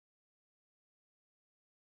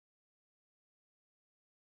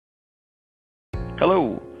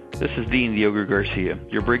Hello, this is Dean Garcia,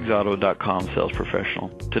 your BriggsAuto.com sales professional.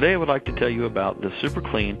 Today I would like to tell you about the super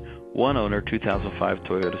clean, one-owner 2005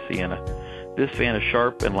 Toyota Sienna. This van is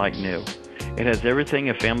sharp and like new. It has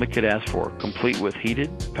everything a family could ask for, complete with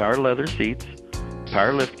heated, power leather seats,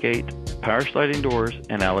 power liftgate, power sliding doors,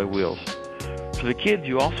 and alloy wheels. For the kids,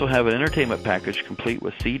 you also have an entertainment package complete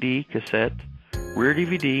with CD, cassette, rear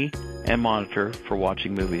DVD, and monitor for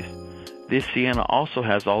watching movies. This Sienna also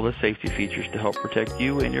has all the safety features to help protect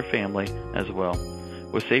you and your family as well,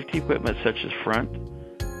 with safety equipment such as front,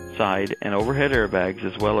 side, and overhead airbags,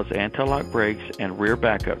 as well as anti-lock brakes and rear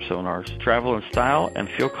backup sonars. Travel in style and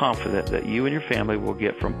feel confident that you and your family will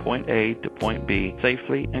get from point A to point B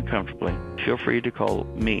safely and comfortably. Feel free to call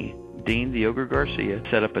me, Dean Garcia,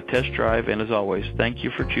 set up a test drive, and as always, thank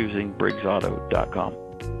you for choosing BriggsAuto.com.